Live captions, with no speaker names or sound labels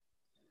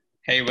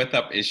Hey, what's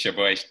up? It's your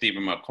boy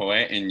Stephen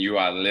McCoy, and you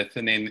are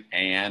listening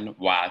and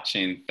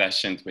watching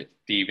Sessions with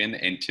Stephen.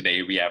 And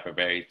today we have a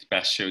very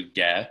special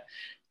guest,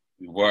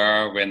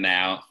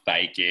 world-renowned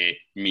psychic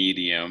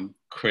medium,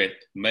 Chris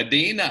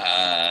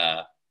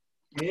Medina.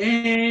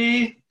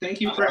 Hey,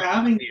 thank you I for love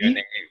having your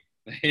me.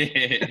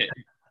 name.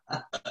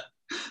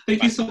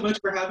 Thank you so much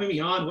for having me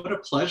on. What a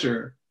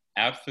pleasure.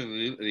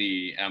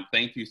 Absolutely.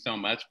 Thank you so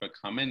much for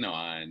coming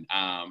on.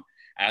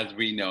 As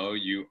we know,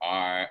 you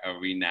are a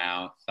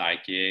renowned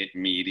psychic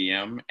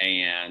medium.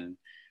 And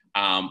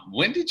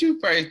when did you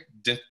first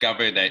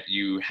discover that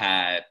you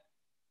had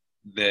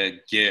the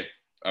gift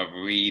of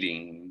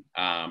reading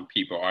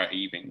people or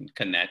even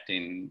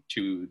connecting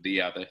to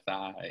the other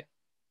side?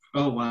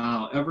 Oh,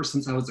 wow. Ever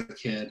since I was a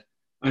kid.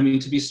 I mean,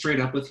 to be straight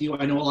up with you,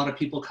 I know a lot of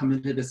people come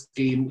into this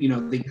game,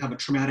 they have a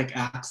traumatic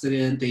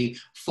accident, they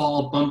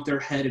fall, bump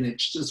their head, and it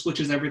just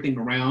switches everything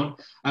around.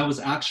 I was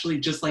actually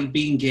just like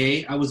being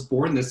gay. I was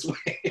born this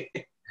way.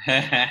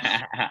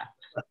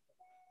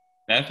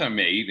 That's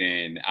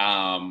amazing.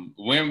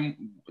 When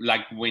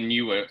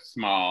you were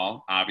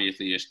small,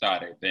 obviously it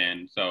started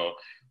then. So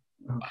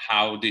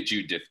how did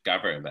you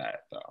discover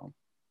that though?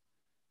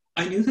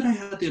 I knew that I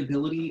had the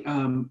ability.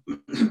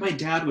 My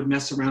dad would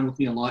mess around with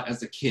me a lot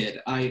as a kid.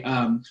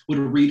 I would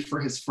read for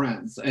his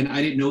friends, and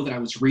I didn't know that I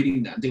was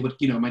reading them. They would,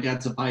 my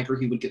dad's a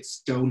biker. He would get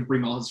stoned,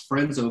 bring all his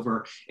friends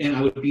over, and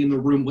I would be in the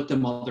room with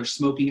them while they're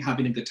smoking,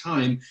 having a good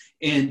time,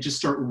 and just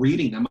start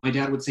reading them. My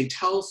dad would say,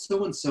 "Tell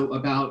so and so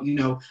about,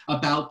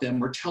 about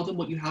them, or tell them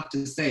what you have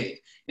to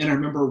say." And I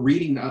remember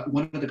reading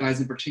one of the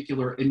guys in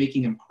particular and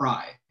making him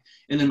cry.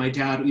 And then my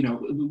dad, we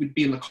would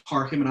be in the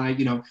car, him and I,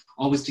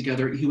 always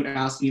together. He would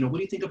ask me, what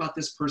do you think about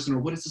this person? Or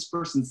what does this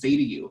person say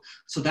to you?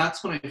 So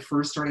that's when I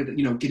first started,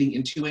 getting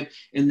into it.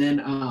 And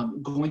then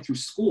going through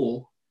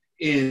school,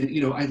 and,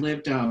 I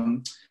lived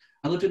in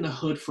the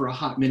hood for a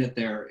hot minute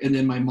there. And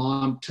then my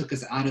mom took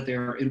us out of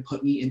there and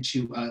put me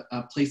into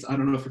a place, I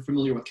don't know if you're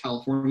familiar with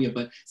California,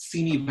 but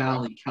Simi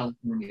Valley,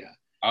 California.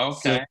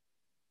 So Okay.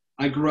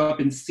 I grew up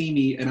in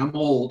Simi, and I'm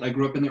old. I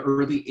grew up in the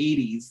early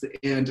 80s.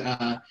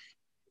 And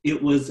it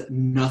was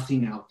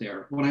nothing out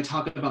there. When I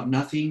talk about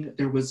nothing,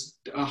 there was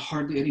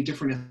hardly any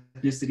different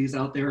ethnicities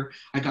out there.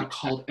 I got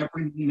called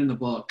every name in the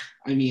book.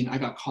 I mean, I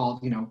got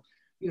called,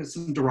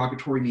 some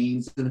derogatory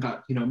names, and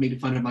got, made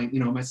fun of my,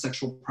 my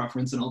sexual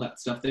preference and all that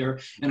stuff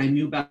there. And I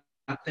knew back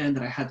then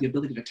that I had the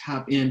ability to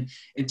tap in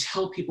and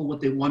tell people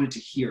what they wanted to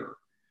hear.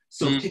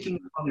 So Mm. picking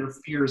up on their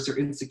fears, their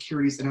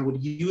insecurities, and I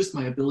would use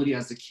my ability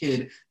as a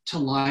kid to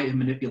lie and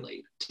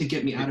manipulate to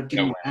get me out of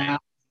getting my ass,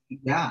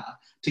 yeah,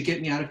 to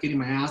get me out of getting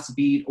my ass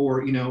beat,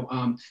 or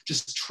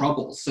just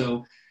trouble.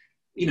 So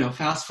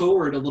fast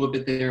forward a little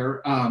bit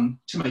there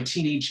to my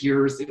teenage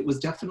years, it was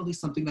definitely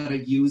something that I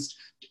used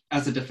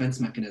as a defense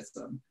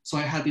mechanism. So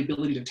I had the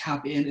ability to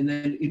tap in, and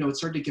then it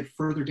started to get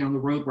further down the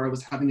road where I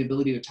was having the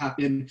ability to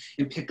tap in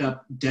and pick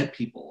up dead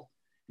people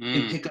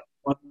and Mm. pick up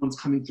what ones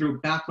coming through.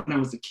 Back when I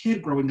was a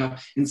kid growing up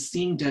and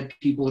seeing dead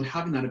people and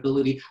having that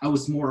ability, I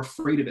was more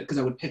afraid of it because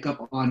I would pick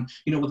up on,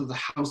 whether the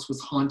house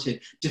was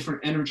haunted,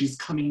 different energies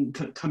coming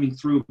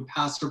through,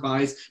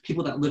 passerbys,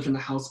 people that lived in the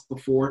house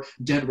before,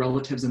 dead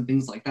relatives and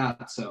things like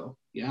that. So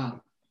yeah.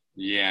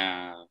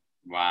 Yeah.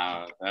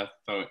 Wow. That's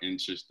so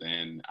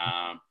interesting.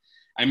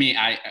 I mean,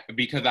 I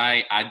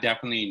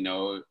definitely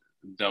know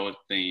those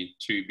things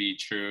to be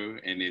true,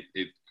 and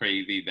it's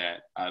crazy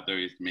that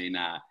others may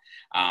not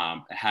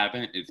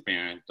haven't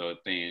experienced those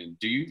things.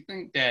 Do you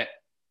think that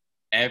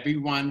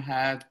everyone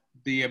has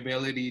the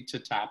ability to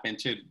tap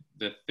into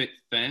the sixth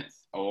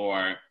sense,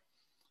 or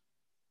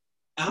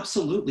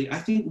Absolutely. I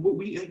think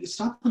we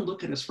stop and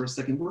look at us for a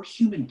second. We're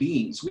human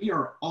beings. We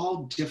are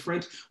all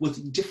different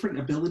with different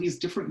abilities,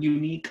 different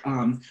unique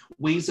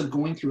ways of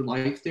going through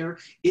life there.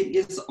 It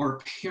is our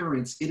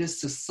parents, it is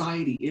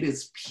society, it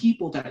is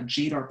people that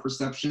jade our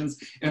perceptions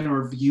and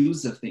our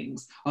views of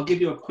things. I'll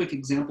give you a quick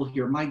example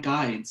here. My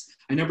guides,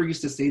 I never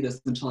used to say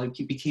this until I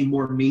became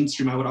more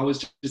mainstream. I would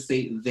always just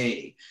say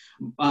they.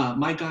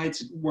 My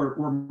guides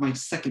were my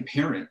second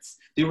parents.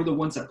 They were the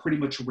ones that pretty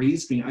much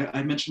raised me.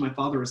 I mentioned my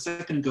father a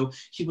second ago.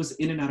 He was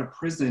in and out of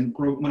prison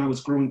when I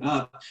was growing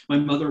up. My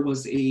mother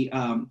was a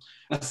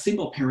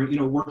single parent,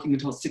 working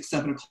until 6,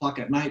 7 o'clock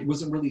at night,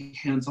 wasn't really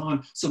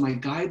hands-on. So my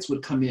guides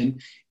would come in,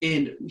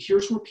 and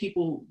here's where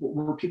people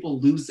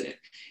lose it,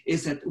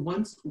 is that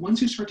once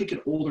you start to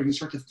get older and you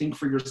start to think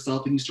for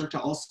yourself, and you start to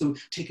also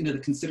take into the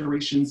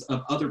considerations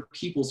of other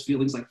people's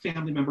feelings, like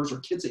family members or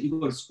kids that you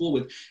go to school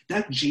with,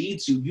 that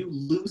jades you. You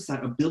lose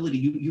that ability.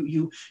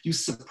 You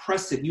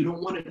suppress it. You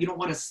don't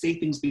want to say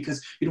things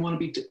because you don't want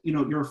to be,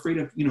 you're afraid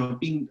of,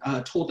 being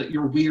told that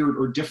you're weird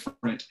or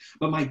different.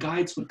 But my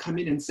guides would come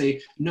in and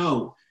say,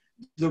 no,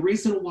 the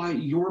reason why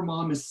your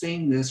mom is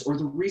saying this, or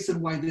the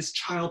reason why this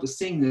child is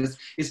saying this,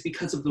 is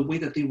because of the way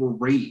that they were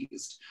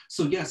raised.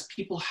 So yes,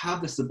 people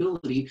have this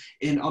ability,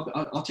 and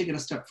I'll take it a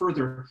step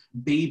further.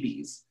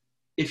 Babies,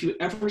 if you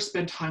ever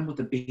spend time with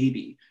a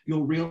baby,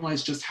 you'll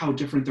realize just how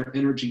different their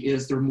energy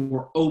is. They're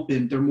more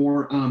open. They're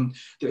more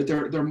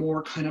they're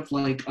more kind of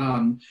like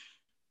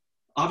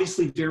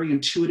obviously very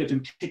intuitive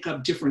and pick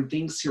up different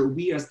things here.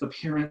 We as the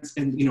parents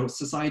and, you know,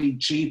 society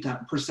jade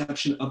that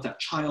perception of that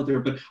child there,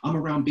 but I'm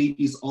around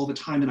babies all the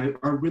time. And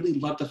I really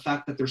love the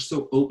fact that they're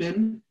so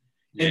open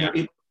and they're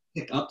able to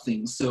pick up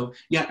things. So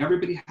yeah,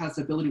 everybody has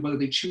the ability, whether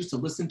they choose to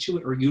listen to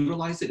it or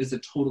utilize it is a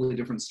totally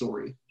different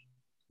story.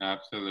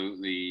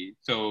 Absolutely.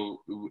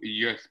 So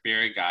your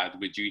spirit guides,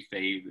 would you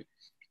say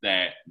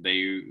that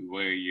they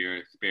were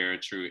your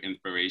spiritual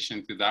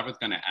inspirations? Because I was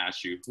going to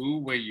ask you, who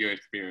were your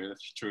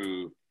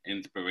spiritual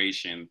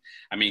inspiration?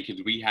 I mean,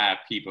 because we have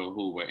people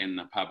who were in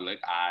the public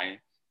eye,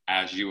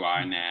 as you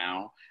are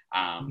now,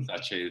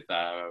 such as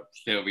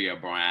Sylvia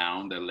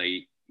Browne, the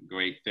late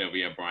great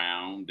Sylvia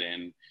Browne.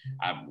 Then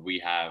we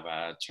have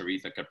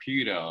Teresa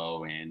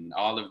Caputo and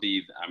all of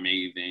these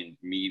amazing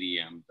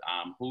mediums.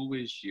 Who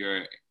was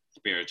your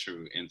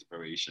spiritual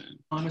inspiration?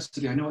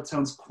 Honestly, I know it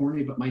sounds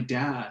corny, but my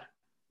dad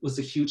was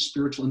a huge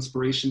spiritual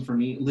inspiration for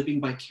me, living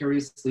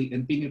vicariously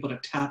and being able to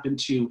tap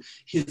into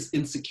his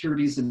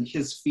insecurities and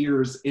his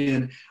fears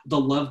and the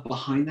love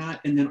behind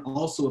that. And then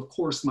also, of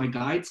course, my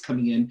guides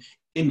coming in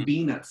and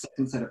being that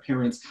second set of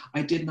parents.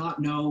 I did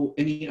not know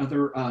any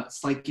other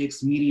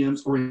psychics,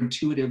 mediums, or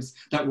intuitives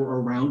that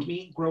were around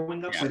me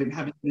growing up. So I didn't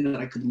have anything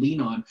that I could lean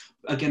on.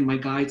 Again, my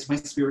guides, my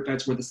spirit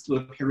guides were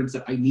the parents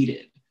that I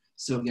needed.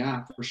 So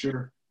yeah, for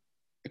sure.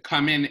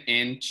 Coming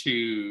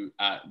into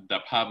the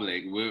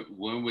public,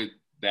 when was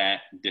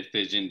that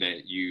decision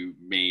that you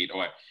made,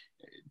 or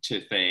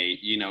to say,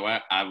 you know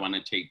what, I want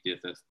to take this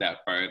a step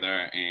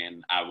further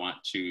and I want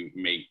to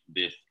make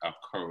this a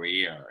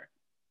career?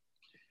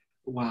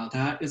 Wow,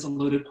 that is a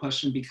loaded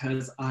question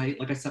because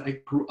like I said, I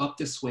grew up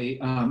this way.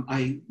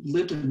 I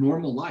lived a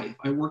normal life.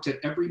 I worked at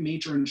every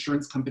major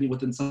insurance company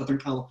within Southern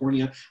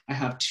California. I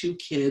have 2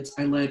 kids.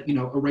 I led, you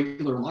know, a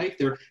regular life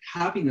there,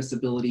 having this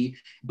ability.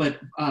 But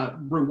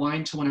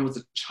rewind to when I was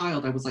a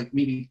child, I was like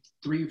maybe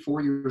 3 or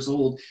 4 years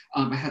old.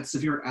 I had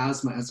severe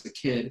asthma as a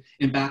kid.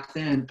 And back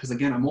then, because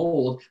again, I'm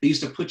old, they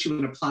used to put you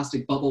in a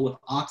plastic bubble with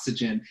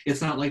oxygen.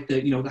 It's not like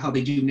the, you know, how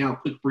they do now,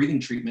 quick breathing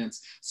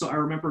treatments. So I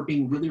remember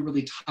being really,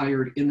 really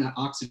tired in that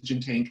oxygen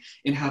tank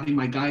and having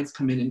my guides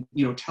come in and,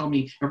 you know, tell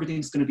me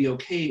everything's going to be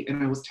okay.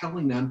 And I was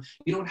telling them,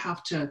 you don't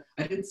have to,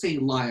 I didn't say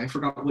lie. I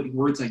forgot what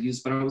words I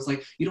used, but I was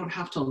like, you don't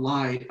have to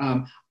lie.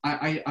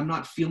 I'm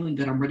not feeling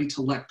good. I'm ready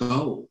to let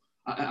go.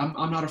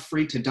 I'm not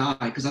afraid to die,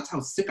 because that's how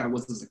sick I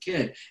was as a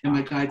kid. And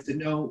my guide said,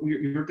 no,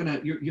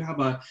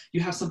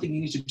 you have something you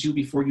need to do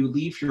before you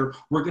leave here.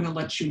 We're going to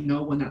let you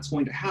know when that's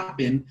going to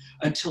happen.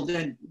 Until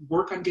then,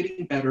 work on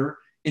getting better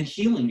and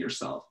healing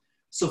yourself.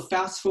 So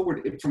fast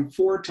forward from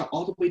Ford to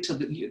all the way to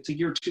the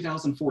year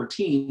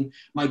 2014,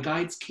 my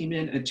guides came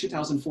in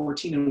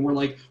 2014 and were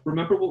like,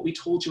 remember what we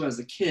told you as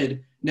a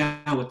kid,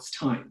 now it's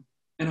time.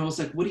 And I was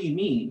like, what do you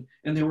mean?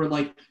 And they were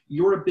like,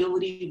 your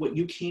ability, what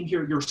you came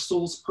here, your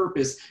soul's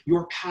purpose,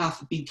 your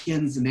path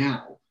begins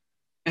now.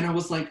 And I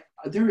was like,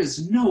 there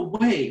is no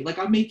way. Like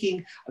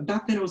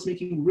back then I was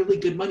making really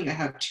good money. I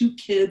had 2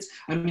 kids.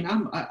 I mean,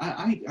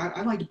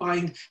 I liked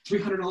buying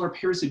 $300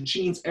 pairs of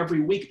jeans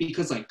every week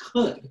because I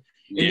could.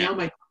 And now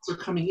my kids are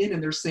coming in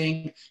and they're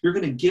saying, you're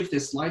going to give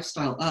this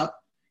lifestyle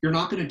up. You're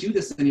not going to do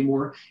this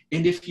anymore.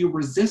 And if you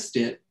resist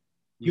it,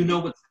 you know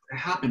what's going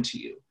to happen to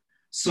you.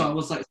 So I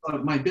was like,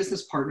 my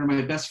business partner,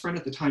 my best friend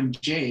at the time,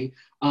 Jay,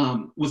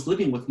 was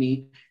living with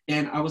me.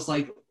 And I was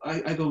like,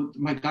 I go,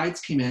 my guides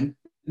came in.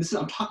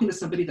 I'm talking to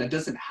somebody that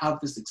doesn't have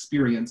this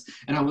experience.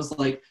 And I was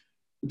like,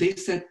 they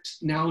said,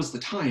 now is the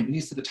time. And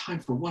he said, the time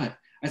for what?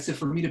 I said,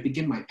 for me to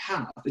begin my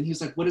path. And he was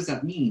like, what does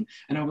that mean?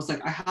 And I was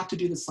like, I have to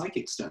do the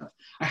psychic stuff.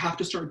 I have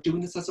to start doing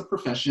this as a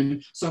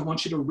profession. So I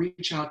want you to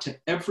reach out to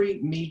every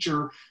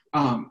major,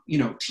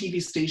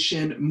 TV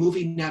station,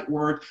 movie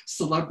network,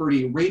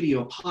 celebrity,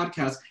 radio,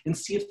 podcast, and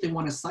see if they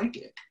want a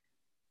psychic.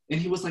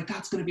 And he was like,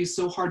 that's going to be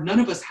so hard.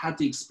 None of us had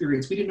the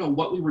experience. We didn't know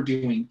what we were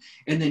doing.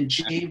 And then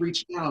Jay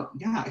reached out.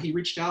 Yeah, he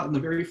reached out. And the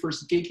very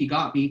first gig he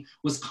got me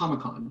was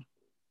Comic-Con.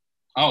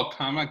 Oh,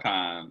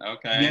 Comic-Con.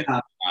 Okay.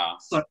 Yeah. Wow.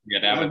 So yeah,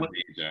 that was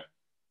major.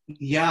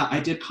 Yeah, I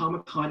did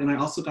Comic-Con, and I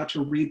also got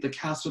to read the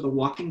cast of The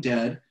Walking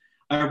Dead.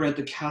 I read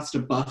the cast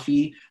of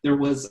Buffy. There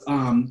was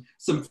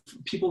some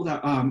people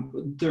that,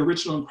 the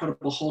original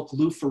Incredible Hulk,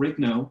 Lou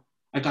Ferrigno.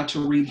 I got to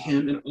read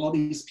him and all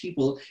these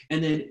people.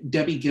 And then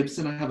Debbie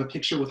Gibson, I have a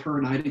picture with her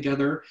and I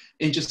together.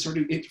 And just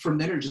started, from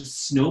there, it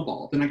just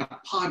snowballed. Then I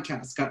got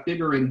podcasts, got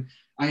bigger, and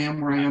I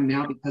am where I am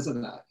now because of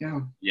that.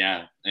 Yeah.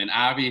 Yeah. And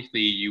obviously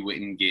you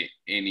wouldn't get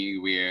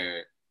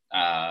anywhere,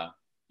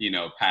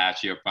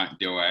 past your front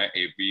door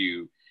if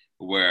you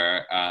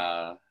were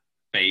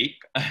fake.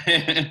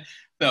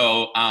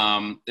 So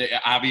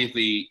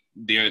obviously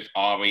there's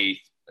always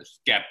a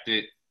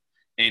skeptic.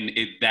 And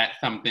is that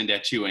something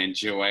that you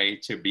enjoy,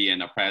 to be in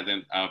the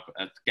presence of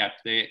a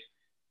skeptic?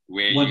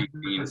 Where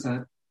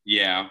 100%.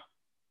 Yeah.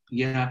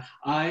 Yeah.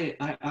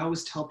 I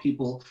always tell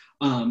people,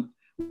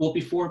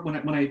 before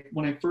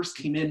when I first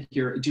came in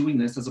here doing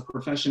this as a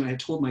profession, I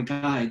told my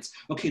guides,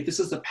 okay, this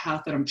is the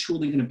path that I'm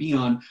truly going to be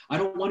on. I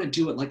don't want to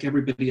do it like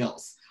everybody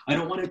else. I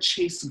don't want to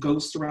chase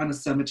ghosts around a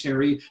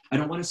cemetery. I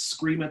don't want to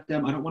scream at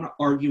them. I don't want to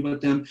argue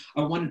with them.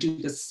 I want to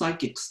do the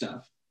psychic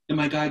stuff. And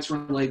my guides were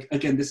like,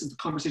 again, this is the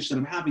conversation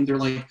that I'm having. They're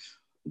like,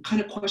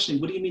 kind of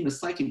questioning, what do you mean the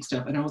psychic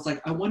stuff? And I was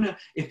like, I want to,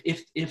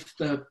 if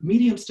the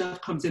medium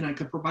stuff comes in, I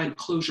could provide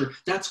closure.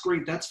 That's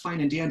great. That's fine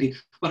and dandy.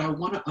 But I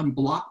want to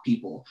unblock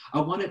people.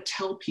 I want to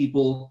tell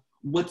people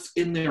what's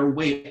in their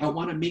way. I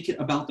want to make it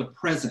about the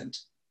present.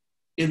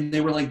 And they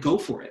were like, go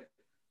for it.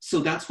 So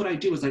that's what I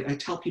do is I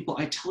tell people,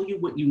 I tell you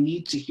what you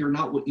need to hear,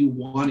 not what you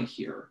want to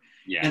hear.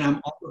 Yeah. And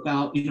I'm all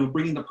about,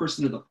 bringing the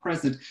person to the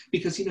present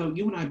because, you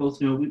and I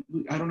both know,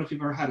 I don't know if you've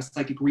ever had a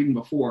psychic reading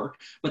before,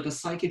 but the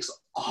psychics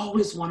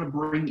always want to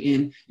bring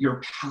in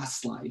your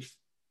past life.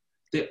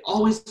 They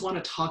always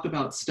want to talk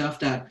about stuff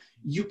that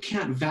you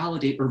can't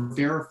validate or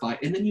verify.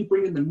 And then you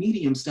bring in the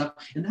medium stuff,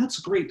 and that's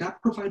great.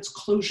 That provides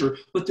closure,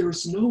 but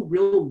there's no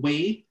real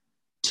way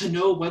to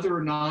know whether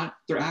or not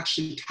they're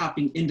actually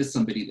tapping into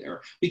somebody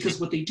there. Because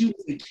what they do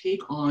is they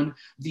take on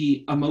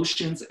the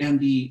emotions and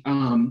they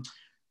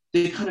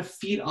kind of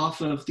feed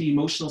off of the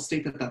emotional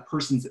state that that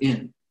person's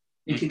in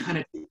and can kind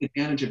of take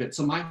advantage of it.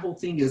 So my whole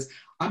thing is,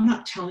 I'm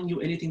not telling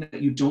you anything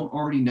that you don't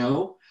already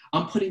know.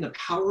 I'm putting the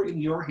power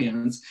in your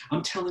hands.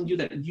 I'm telling you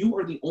that you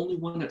are the only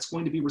one that's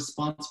going to be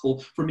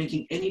responsible for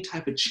making any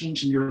type of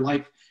change in your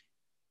life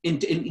in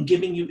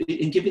giving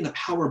the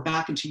power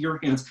back into your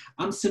hands.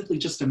 I'm simply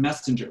just a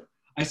messenger.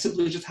 I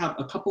simply just have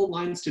a couple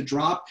lines to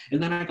drop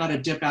and then I got to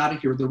dip out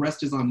of here. The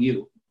rest is on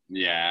you.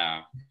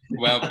 Yeah.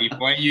 Well,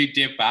 before you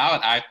dip out,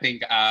 I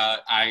think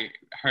I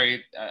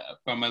heard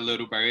from a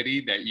little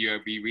birdie that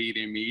you'll be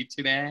reading me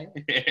today.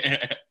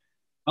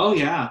 Oh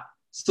yeah.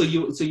 So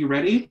you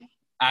ready?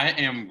 I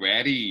am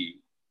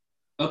ready.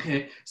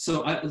 Okay.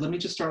 So let me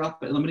just start off.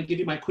 I'm going to give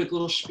you my quick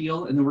little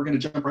spiel, and then we're going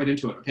to jump right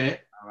into it. Okay.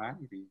 All right.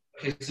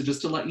 Okay. So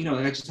just to let you know,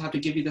 I just have to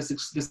give you this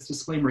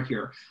disclaimer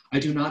here. I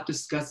do not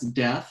discuss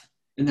death,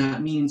 and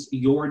that means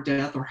your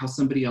death or how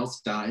somebody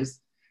else dies.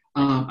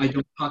 I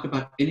don't talk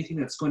about anything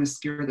that's going to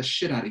scare the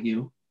shit out of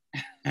you.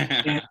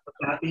 And with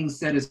that being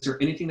said, is there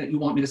anything that you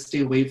want me to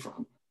stay away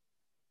from?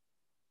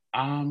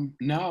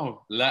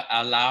 No.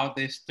 Allow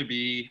this to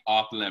be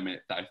off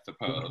limits, I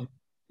suppose. Okay.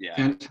 Yeah.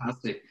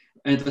 Fantastic.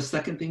 And the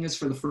second thing is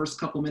for the first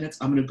couple minutes,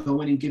 I'm going to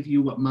go in and give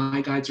you what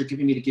my guides are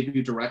giving me to give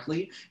you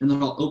directly. And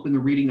then I'll open the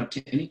reading up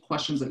to any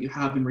questions that you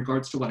have in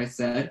regards to what I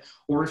said.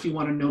 Or if you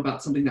want to know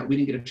about something that we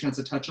didn't get a chance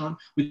to touch on,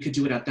 we could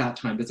do it at that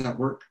time. Does that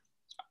work?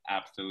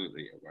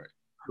 Absolutely, it works.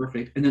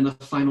 Perfect. And then the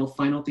final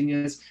thing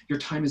is your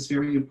time is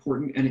very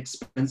important and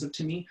expensive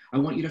to me. I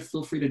want you to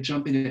feel free to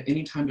jump in at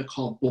any time to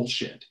call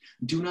bullshit.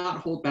 Do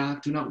not hold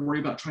back. Do not worry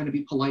about trying to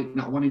be polite,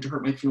 not wanting to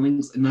hurt my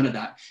feelings, and none of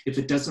that. If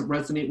it doesn't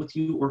resonate with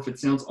you or if it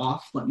sounds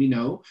off, let me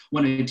know.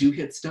 When I do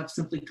hit stuff,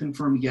 simply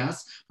confirm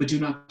yes, but do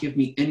not give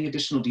me any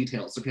additional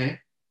details, okay?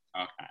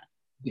 Okay.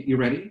 You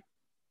ready?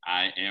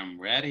 I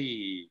am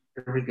ready.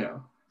 Here we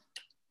go.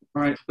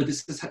 All right, but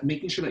this is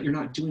making sure that you're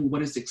not doing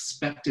what is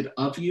expected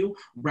of you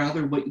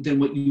rather than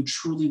what you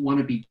truly want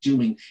to be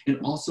doing, and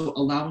also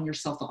allowing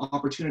yourself the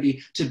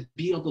opportunity to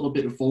be a little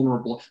bit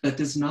vulnerable. That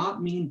does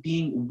not mean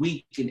being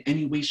weak in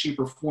any way,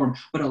 shape, or form,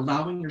 but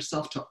allowing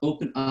yourself to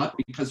open up,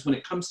 because when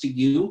it comes to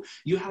you,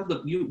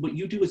 what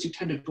you do is you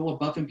tend to go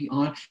above and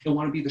beyond and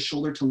want to be the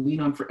shoulder to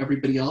lean on for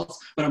everybody else,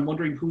 but I'm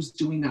wondering who's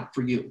doing that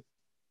for you?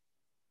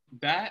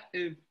 That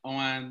is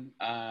on,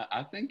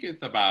 I think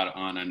it's about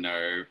on a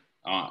nerve.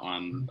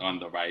 On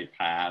the right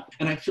path.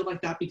 And I feel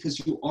like that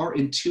because you are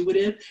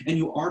intuitive and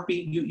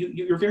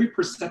you're very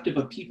perceptive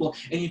of people,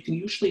 and you can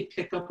usually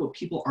pick up what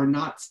people are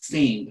not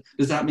saying.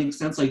 Does that make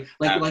sense? Like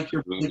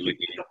you're picking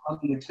up on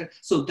the intent.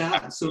 So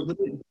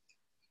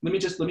let me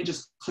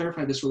just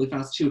clarify this really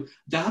fast too.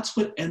 That's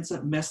what ends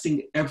up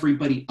messing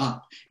everybody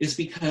up, is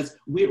because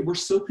we're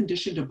so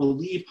conditioned to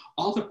believe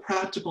all the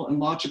practical and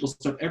logical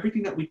stuff,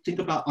 everything that we think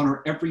about in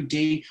our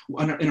everyday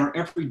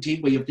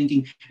way of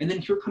thinking. And then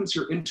here comes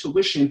your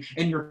intuition,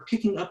 and you're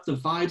picking up the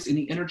vibes and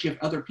the energy of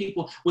other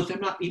people with them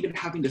not even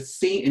having to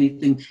say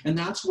anything. And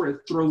that's where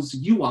it throws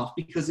you off,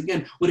 because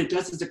again, what it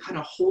does is it kind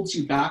of holds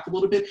you back a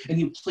little bit, and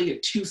you play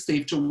it too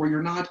safe to where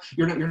you're not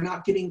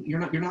getting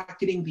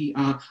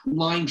the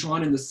line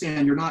drawn in the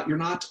sand. You're not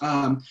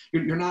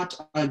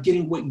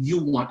getting what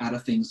you want out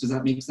of things. Does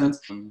that make sense?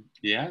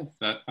 Yes,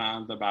 that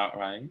sounds about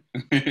right.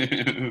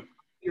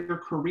 Your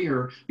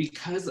career,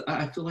 because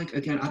I feel like,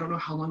 again, I don't know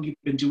how long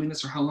you've been doing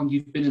this or how long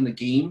you've been in the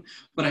game,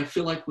 but I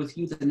feel like with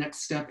you, the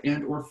next step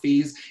and or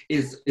phase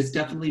is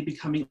definitely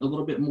becoming a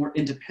little bit more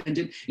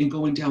independent and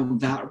going down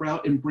that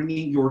route and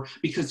bringing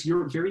because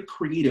you're very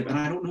creative, and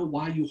I don't know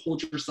why you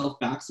hold yourself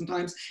back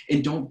sometimes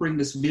and don't bring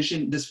this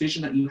vision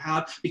that you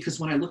have, because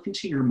when I look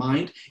into your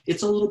mind,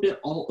 it's a little bit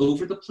all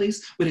over the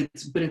place, but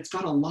it's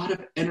got a lot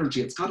of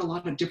energy. It's got a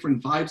lot of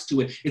different vibes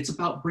to it. It's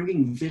about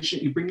bringing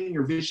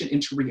your vision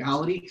into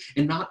reality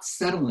and not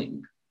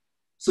settling.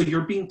 So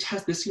you're being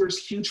tested. This year is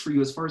huge for you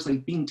as far as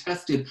like being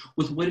tested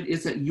with what it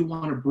is that you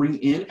want to bring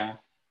in. Yeah,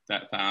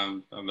 that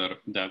sounds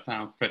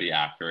pretty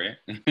accurate.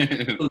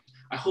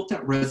 I hope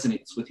that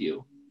resonates with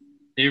you.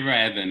 It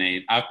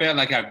resonates. I feel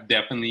like I've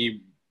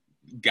definitely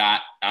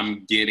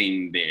I'm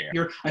getting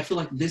there. I feel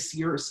like this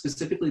year,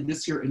 specifically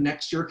this year and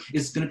next year,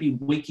 is going to be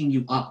waking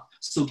you up.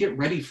 So get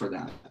ready for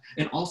that.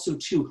 And also,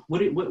 too,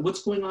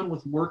 what's going on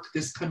with work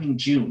this coming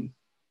June?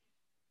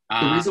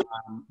 The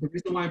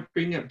reason why I'm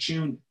bringing up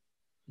June,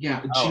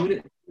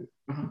 June.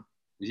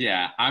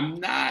 Yeah, I'm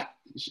not.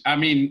 I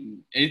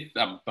mean, it's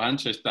a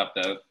bunch of stuff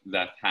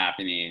that's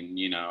happening.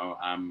 You know,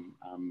 I'm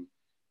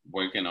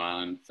working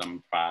on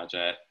some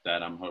projects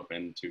that I'm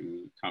hoping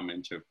to come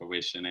into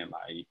fruition in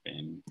life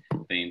and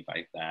things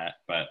like that.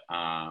 But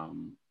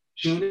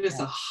June is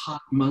a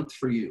hot month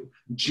for you.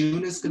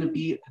 June is going to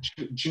be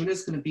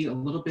a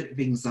little bit of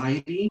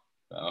anxiety.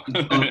 Oh.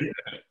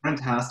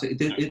 Fantastic.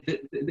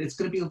 It's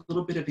going to be a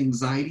little bit of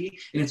anxiety,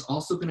 and it's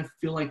also going to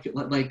feel like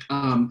when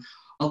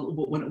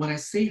I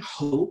say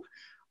hope,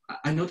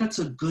 I know that's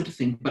a good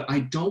thing, but I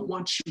don't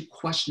want you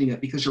questioning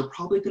it, because you're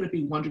probably going to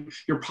be wondering,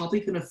 you're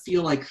probably going to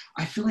feel like,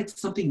 I feel like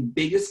something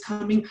big is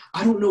coming.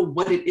 I don't know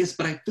what it is,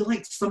 but I feel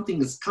like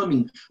something is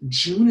coming.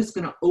 June is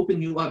going to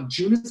open you up.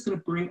 June is going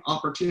to bring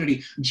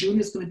opportunity. June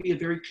is going to be a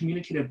very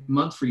communicative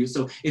month for you.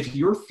 So if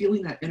you're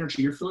feeling that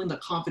energy, you're feeling the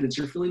confidence,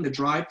 you're feeling the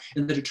drive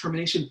and the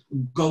determination,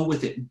 go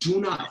with it. Do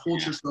not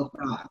hold yourself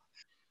back.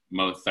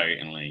 Most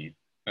certainly.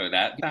 So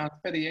that sounds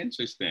pretty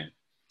interesting.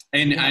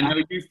 And I know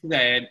you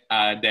said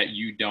that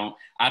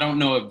I don't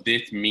know if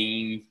this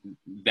means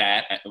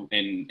that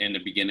in the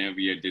beginning of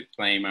your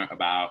disclaimer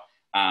about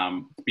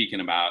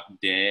speaking about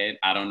dead.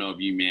 I don't know if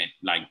you meant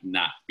like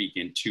not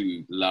speaking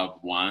to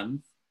loved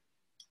ones.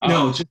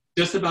 No,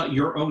 just about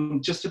your own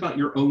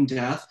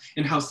death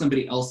and how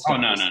somebody else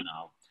dies.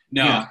 No.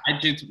 Yeah.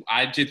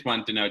 I just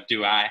want to know,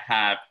 do I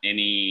have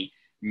any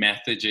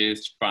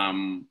messages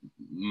from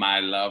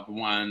my loved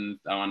ones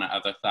on the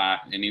other side?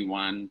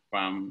 Anyone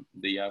from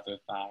the other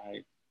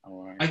side?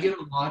 Or I get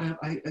a lot of,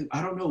 I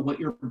don't know what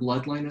your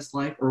bloodline is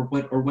like or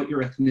what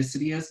your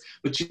ethnicity is,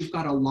 but you've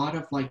got a lot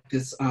of like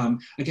this,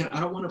 again, I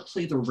don't want to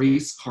play the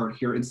race card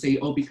here and say,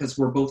 oh, because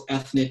we're both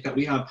ethnic, that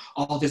we have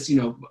all this,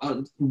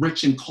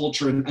 rich in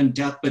culture and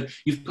death, but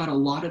you've got a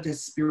lot of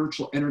this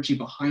spiritual energy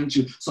behind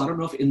you. So I don't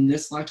know if in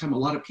this lifetime, a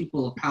lot of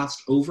people have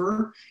passed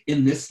over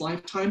in this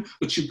lifetime,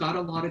 but you've got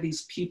a lot of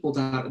these people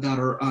that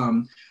are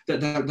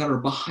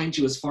behind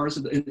you as far as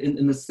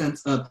in the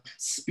sense of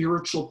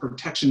spiritual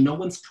protection. No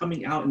one's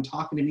coming out and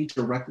talking to me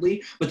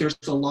directly, but there's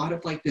a lot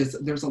of like this,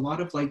 there's a lot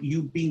of like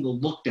you being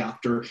looked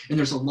after, and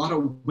there's a lot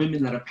of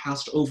women that have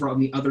passed over on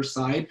the other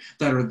side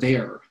that are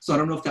there. So I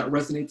don't know if that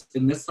resonates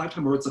in this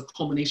lifetime or it's a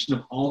culmination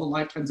of all the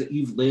lifetimes that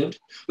you've lived,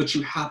 but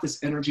you have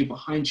this energy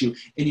behind you,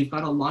 and you've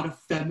got a lot of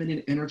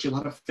feminine energy, a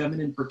lot of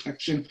feminine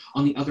protection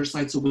on the other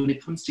side. So when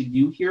it comes to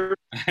you here,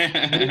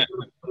 I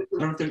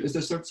don't know if is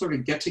there some sort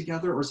of get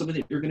together or something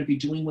that you're going to be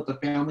doing with the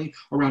family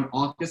around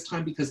August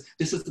time, because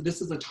this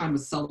is a time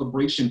of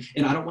celebration,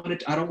 and I don't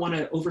want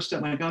to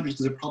overstep my boundaries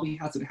because it probably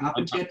hasn't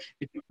happened yet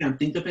if you can't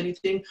think of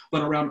anything,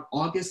 but around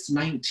August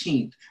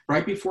 19th,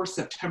 right before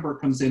September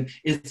comes in,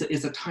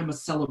 is a time of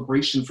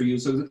celebration for you.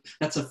 So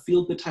that's a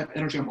feel-good type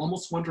energy. I'm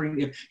almost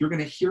wondering if you're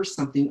going to hear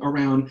something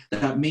around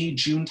that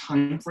May-June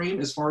time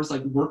frame as far as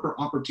like work or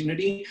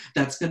opportunity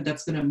that's going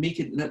to make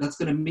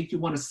you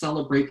want to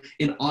celebrate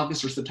in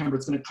August or September.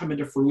 It's going to come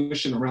into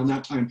fruition around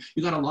that time.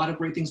 You got a lot of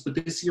great things, but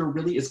this year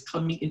really is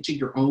coming into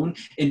your own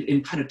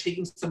and kind of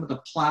taking some of the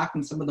plaque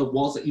and some of the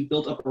walls that you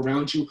built up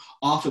around you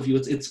off of you.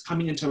 It's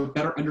coming into a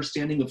better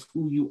understanding of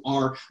who you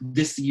are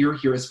this year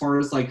here, as far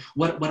as like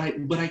what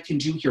I can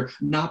do here,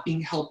 not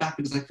being held back,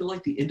 because I feel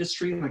like the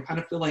industry, and I kind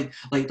of feel like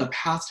the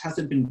past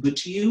hasn't been good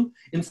to you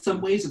in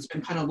some ways. It's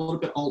been kind of a little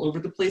bit all over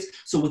the place.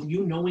 So with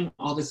you knowing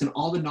all this and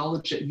all the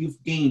knowledge that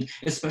you've gained,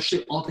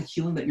 especially all the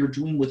healing that you're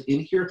doing within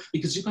here,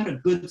 because you got a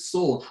good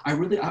soul. I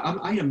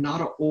am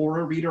not an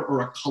aura reader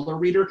or a color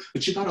reader,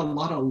 but you got a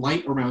lot of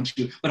light around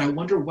you. But I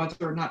wonder whether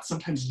or not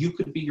sometimes you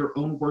could be your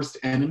own worst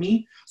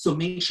enemy. So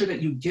make sure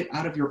that you get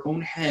out of your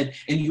own head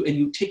and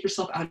you take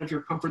yourself out of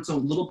your comfort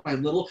zone little by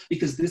little,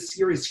 because this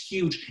year is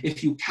huge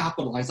if you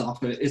capitalize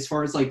off of it, as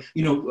far as like,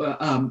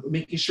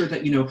 making sure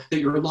that, that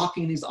you're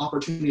locking these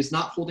opportunities,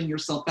 not holding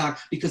yourself back,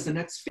 because the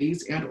next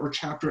phase and or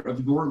chapter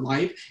of your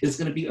life is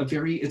going to be a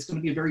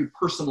very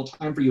personal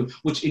time for you,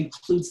 which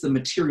includes the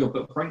material.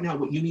 But right now,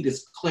 what you need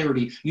is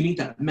clarity. You need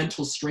that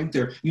mental strength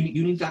there.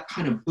 You need that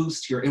kind of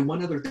boost here. And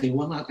one other thing,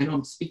 I know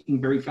I'm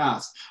speaking very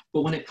fast,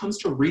 but when it comes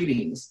to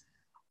readings,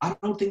 I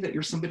don't think that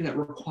you're somebody that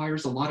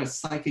requires a lot of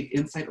psychic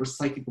insight or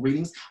psychic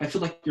readings. I feel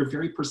like you're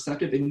very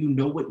perceptive and you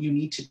know what you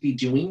need to be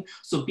doing.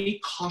 So be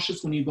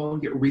cautious when you go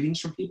and get readings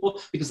from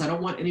people, because I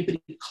don't want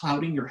anybody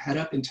clouding your head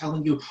up and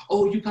telling you,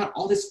 oh, you got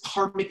all this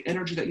karmic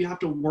energy that you have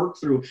to work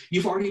through.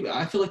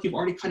 I feel like you've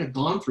already kind of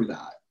gone through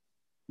that.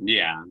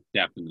 Yeah,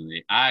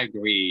 definitely. I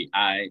agree.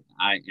 I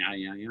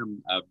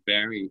am a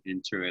very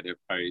intuitive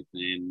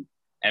person.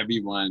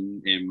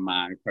 Everyone in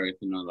my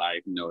personal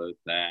life knows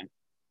that.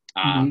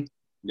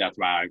 That's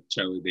why I've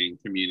chosen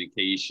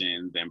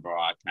communications and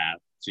broadcast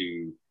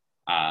to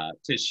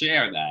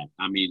share that.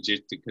 I mean,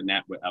 just to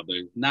connect with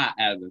others, not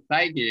as a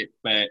psychic,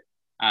 but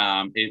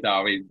it's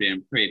always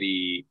been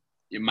pretty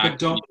my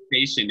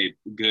communication is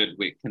good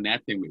with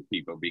connecting with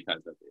people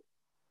because of it.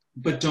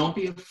 But don't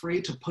be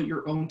afraid to put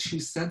your own 2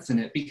 cents in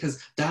it,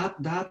 because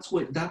that's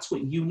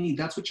what you need.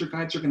 That's what your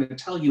guides are going to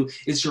tell you,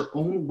 is your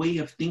own way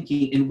of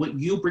thinking and what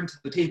you bring to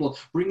the table,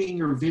 bringing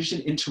your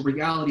vision into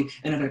reality.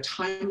 And at a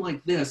time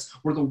like this,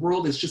 where the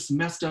world is just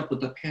messed up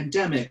with the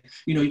pandemic,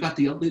 you know, you got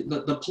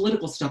the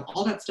political stuff,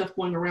 all that stuff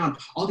going around,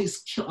 all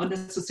these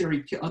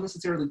unnecessary killings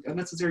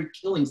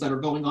that are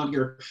going on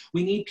here.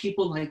 We need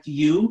people like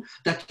you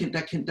that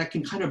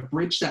can kind of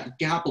bridge that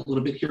gap a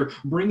little bit here,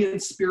 bring in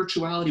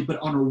spirituality, but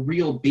on a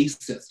real basis.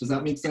 Does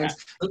that make sense?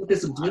 Look at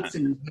this glitz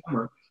and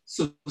glamour.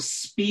 So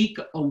speak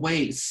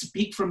away,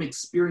 speak from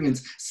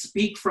experience,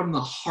 speak from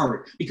the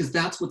heart, because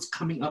that's what's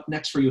coming up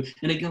next for you.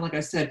 And again, like I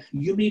said,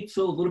 you may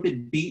feel a little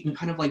bit beaten,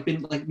 kind of like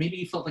been like, maybe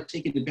you felt like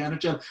taken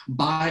advantage of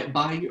by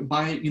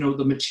you know,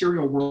 the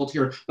material world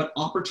here, but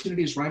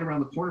opportunity is right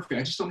around the corner for you.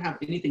 I just don't have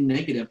anything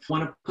negative. I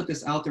want to put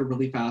this out there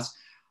really fast.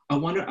 I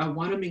want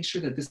to make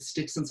sure that this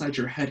sticks inside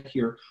your head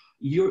here.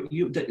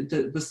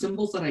 The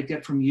symbols that I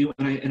get from you,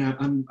 and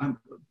I'm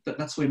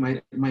that's the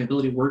way my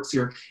ability works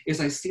here,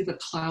 is I see the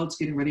clouds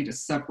getting ready to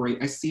separate.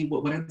 I see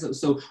what ends up.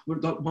 So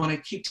when I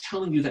keep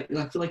telling you that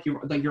I feel like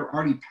you're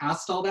already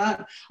past all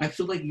that, I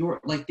feel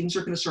like things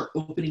are going to start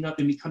opening up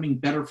and becoming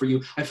better for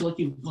you. I feel like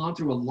you've gone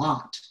through a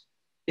lot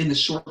in the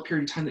short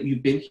period of time that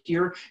you've been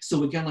here.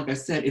 So again, like I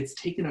said, it's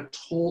taken a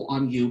toll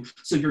on you.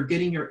 So you're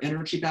getting your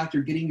energy back.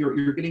 You're getting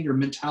your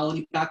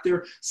mentality back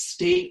there.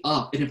 Stay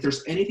up. And if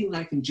there's anything that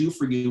I can do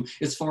for you,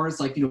 as far as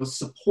like, you know,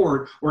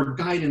 support or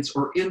guidance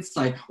or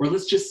insight, or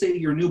let's just say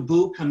your new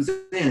boo comes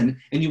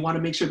in and you want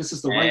to make sure this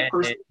is the right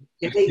person.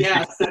 Hey,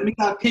 yeah, send me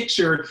that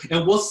picture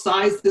and we'll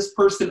size this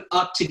person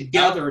up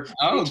together.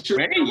 Oh,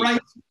 great.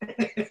 Right.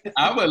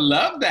 I would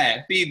love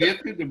that. See, this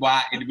is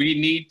why we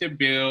need to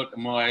build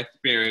more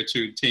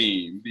spiritual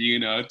teams, you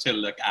know, to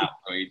look out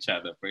for each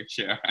other for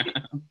sure.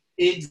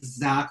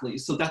 Exactly.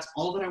 So that's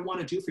all that I want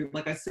to do for you.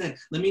 Like I said,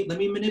 let me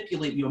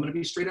manipulate you. I'm going to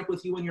be straight up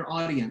with you and your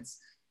audience.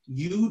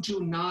 You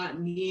do not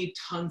need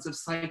tons of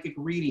psychic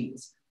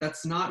readings.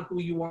 That's not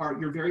who you are.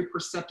 You're very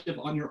perceptive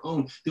on your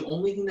own. The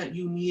only thing that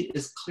you need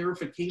is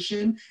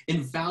clarification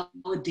and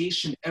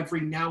validation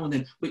every now and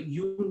then, but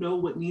you know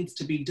what needs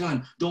to be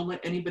done. Don't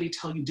let anybody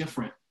tell you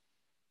different.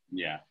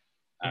 Yeah.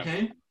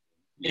 Okay?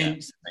 Yeah.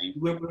 And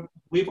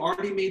we've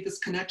already made this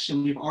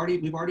connection. We've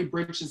already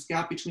bridged this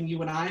gap between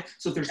you and I.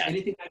 So if there's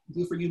anything I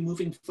can do for you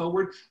moving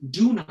forward,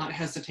 do not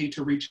hesitate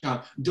to reach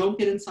out. Don't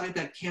get inside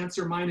that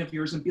Cancer mind of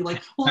yours and be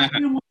like, well, I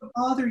didn't want to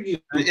bother you.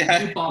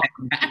 You bothered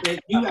me.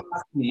 You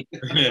asked me.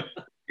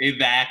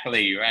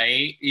 Exactly,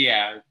 right?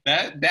 Yeah,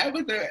 that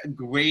was a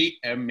great,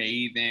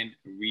 amazing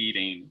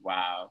reading.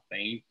 Wow,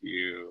 thank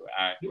you.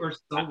 You are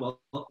so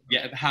welcome.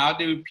 Yeah, how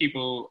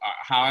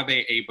are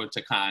they able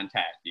to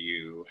contact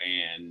you?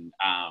 And,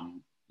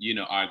 you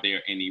know, are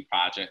there any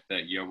projects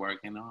that you're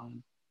working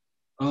on?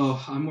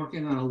 Oh, I'm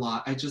working on a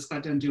lot. I just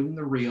got done doing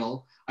the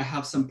reel. I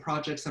have some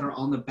projects that are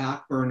on the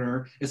back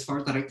burner as far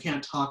as that I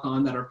can't talk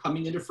on, that are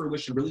coming into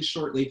fruition really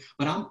shortly,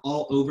 but I'm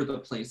all over the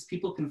place.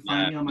 People can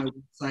find me on my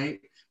website,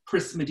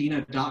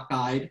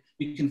 chrismedina.guide.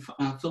 You can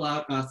fill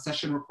out a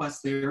session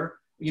request there,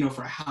 you know,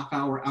 for a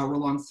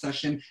hour-long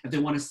session. If they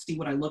want to see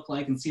what I look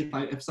like and see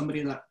if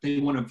somebody that they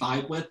want to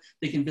vibe with,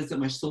 they can visit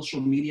my social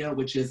media,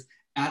 which is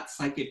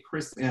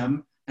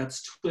 @PsychicChrisM.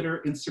 That's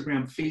Twitter,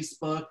 Instagram,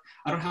 Facebook.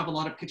 I don't have a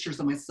lot of pictures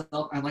of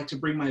myself. I like to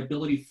bring my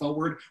ability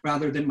forward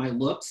rather than my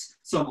looks.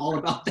 So I'm all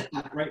about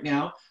that right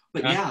now.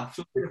 But yeah,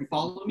 feel free to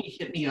follow me,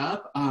 hit me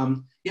up.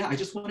 Yeah, I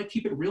just want to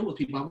keep it real with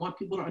people. I want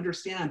people to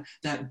understand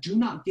that do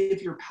not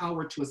give your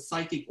power to a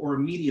psychic or a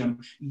medium.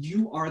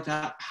 You are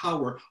that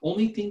power.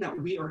 Only thing that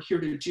we are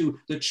here to do,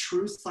 the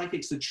true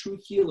psychics, the true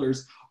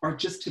healers, are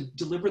just to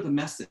deliver the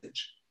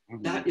message.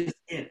 That is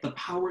it. The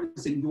power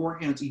is in your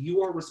hands.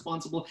 You are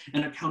responsible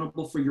and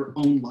accountable for your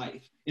own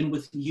life. And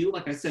with you,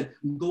 like I said,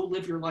 go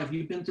live your life.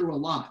 You've been through a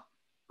lot.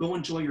 Go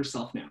enjoy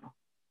yourself now.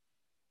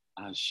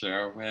 I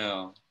sure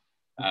will.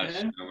 I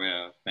sure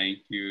will. Thank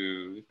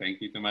you.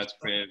 Thank you so much,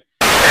 Chris.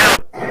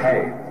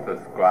 Hey,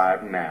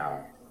 subscribe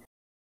now.